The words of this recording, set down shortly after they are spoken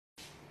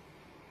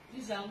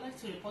Please, I would like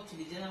to report to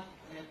the general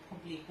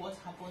public what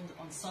happened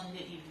on Sunday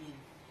evening.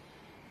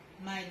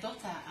 My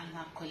daughter and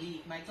her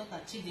colleague, my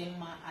daughter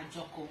Chidemma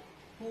Ajoko,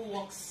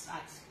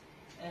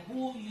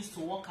 who used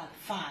to work at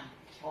FAN,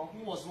 or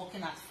who was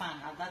working at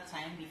FAN at that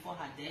time before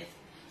her death,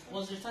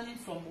 was returning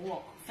from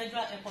work,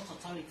 Federal Airport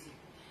Authority.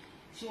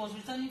 She was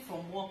returning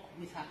from work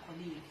with her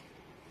colleague,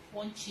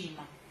 one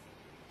Chima,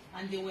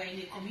 and they were in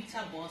a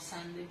commuter bus,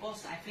 and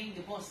I think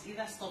the bus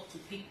either stopped to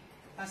pick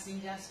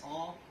passengers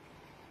or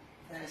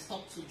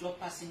stopped to drop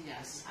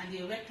passengers, and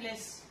a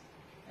reckless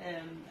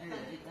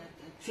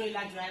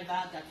trailer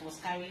driver that was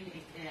carrying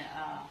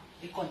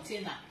a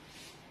container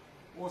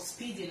was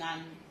speeding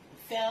and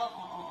fell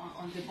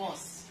on the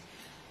bus.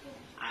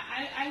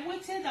 I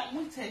waited and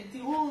waited the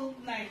whole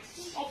night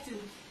up till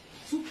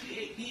 2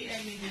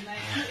 p.m. in the night,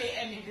 2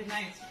 a.m. in the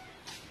night,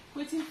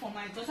 waiting for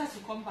my daughter to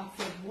come back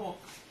from work.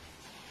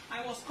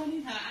 I was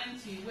calling her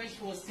auntie where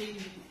she was staying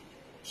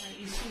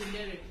in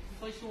Surulere,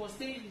 because she was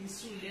staying in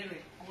Surulere.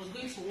 I was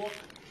going to work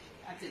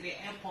at the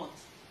airport.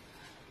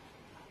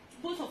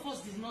 Both of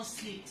us did not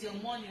sleep till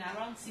morning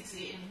around 6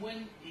 a.m.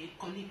 when a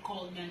colleague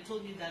called me and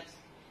told me that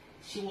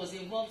she was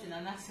involved in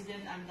an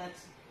accident and that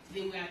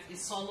they were at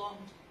Isolo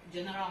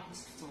General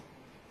Hospital.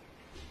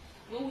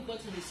 When we got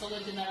to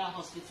Isolo General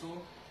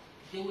Hospital,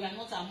 they were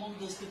not among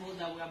those people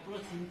that were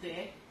brought in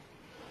there,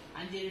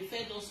 and they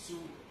referred us to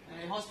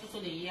a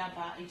hospital in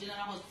Yaba, a general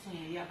hospital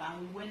in Yaba,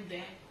 and we went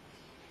there,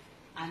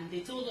 and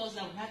they told us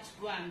that we had to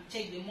go and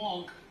check the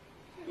morgue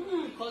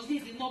because they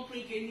did not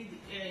bring any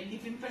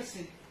living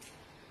person.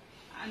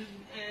 And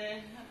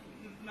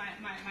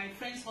my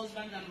friend's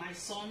husband and my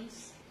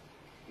sons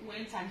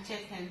went and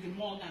checked in the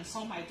morgue and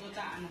saw my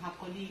daughter and her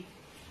colleague.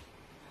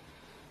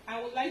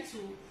 I would like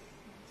to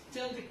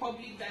tell the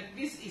public that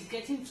this is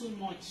getting too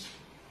much.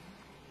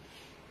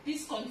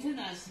 These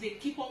containers, they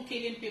keep on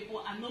killing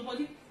people and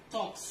nobody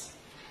talks.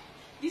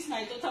 This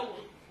my daughter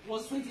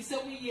was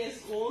 27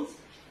 years old,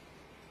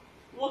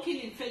 working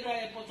in Federal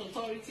Airport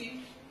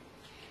Authority.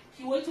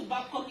 She went to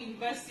Babcock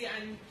University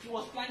and she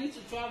was planning to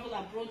travel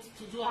abroad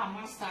to do her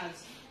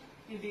master's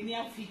in the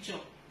near future.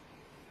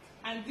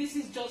 And this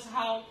is just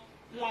how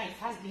life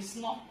has been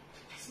snuffed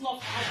out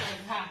of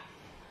her.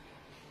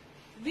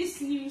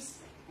 This news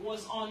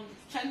was on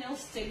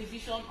Channel's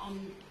television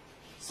on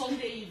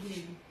Sunday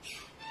evening.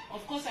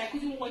 Of course, I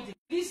couldn't watch it.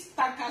 These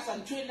tankers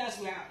and trailers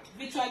were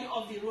virtually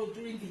off the road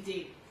during the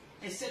day,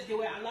 except they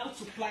were allowed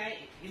to ply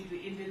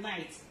in the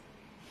night.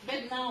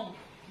 But now,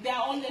 they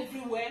are all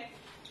everywhere,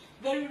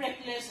 very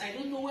reckless. I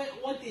don't know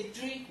what they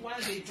drink while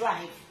they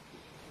drive.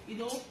 You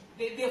know,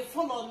 they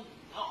fall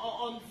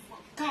on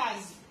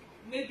cars.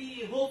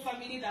 Maybe a whole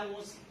family that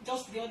was,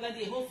 just the other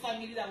day, a whole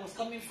family that was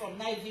coming from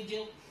night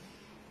vigil.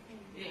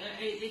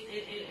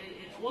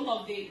 One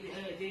of the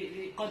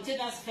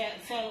containers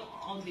fell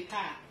on the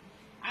car.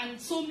 And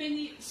so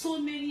many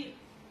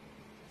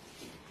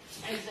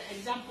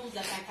examples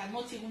that I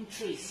cannot even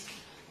trace.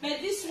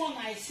 But this one,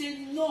 I said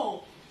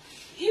no.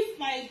 If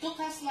my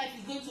daughter's life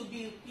is going to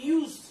be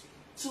used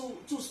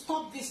to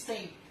stop this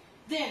thing,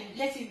 then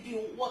let it be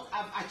what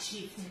I've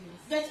achieved.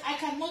 But I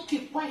cannot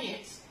keep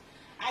quiet.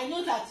 I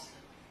know that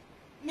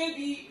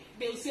maybe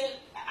they'll say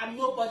I'm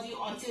nobody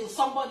until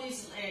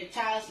somebody's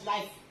child's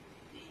life,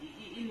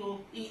 you know,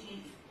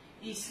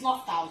 is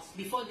snuffed out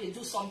before they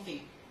do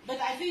something. But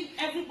I think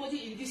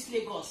everybody in this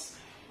Lagos,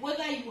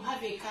 whether you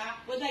have a car,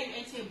 whether you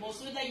enter a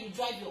bus, whether you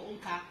drive your own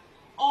car,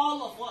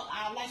 all of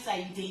our lives are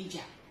in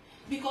danger.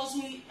 Because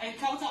we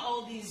encounter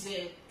all these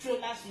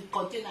trailers with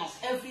containers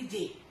every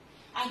day.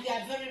 And they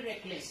are very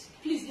reckless.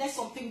 Please, let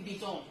something be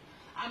done.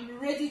 I'm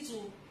ready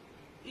to,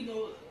 you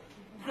know,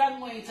 grant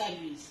more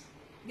interviews.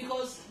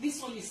 Because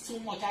this one is too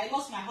much. I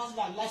lost my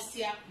husband last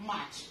year,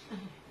 March.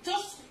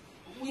 Just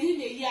within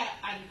a year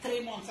and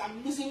 3 months,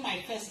 I'm losing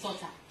my first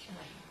daughter.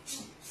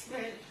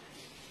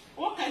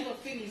 What kind of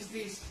thing is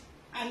this?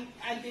 And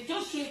they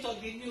just show it on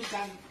the news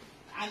and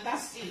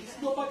that's it.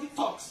 Nobody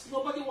talks.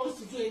 Nobody wants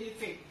to do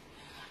anything.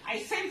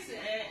 I sent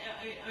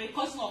a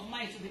cousin of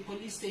mine to the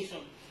police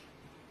station,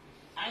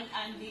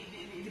 and the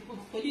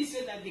police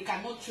said that they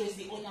cannot trace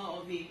the owner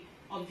of the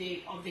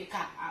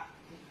car.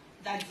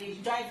 That the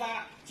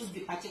driver took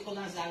the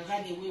particulars and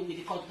ran away with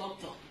the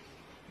conductor.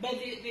 But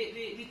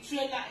the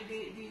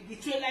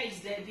trailer is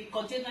there. The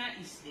container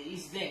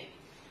is there.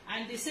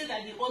 And they said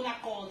that the owner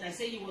called and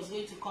said he was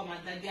going to come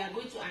and that they are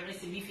going to arrest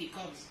him if he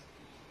comes.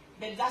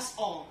 But that's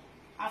all.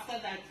 After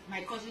that,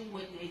 my cousin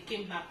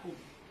came back home.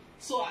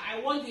 So I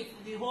want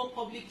the whole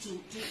public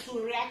to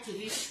react to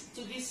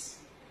this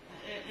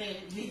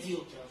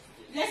video.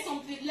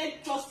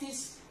 Let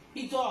justice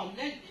be done.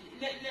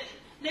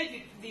 Let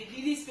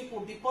these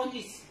people be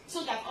punished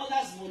so that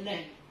others will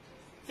learn.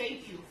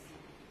 Thank you.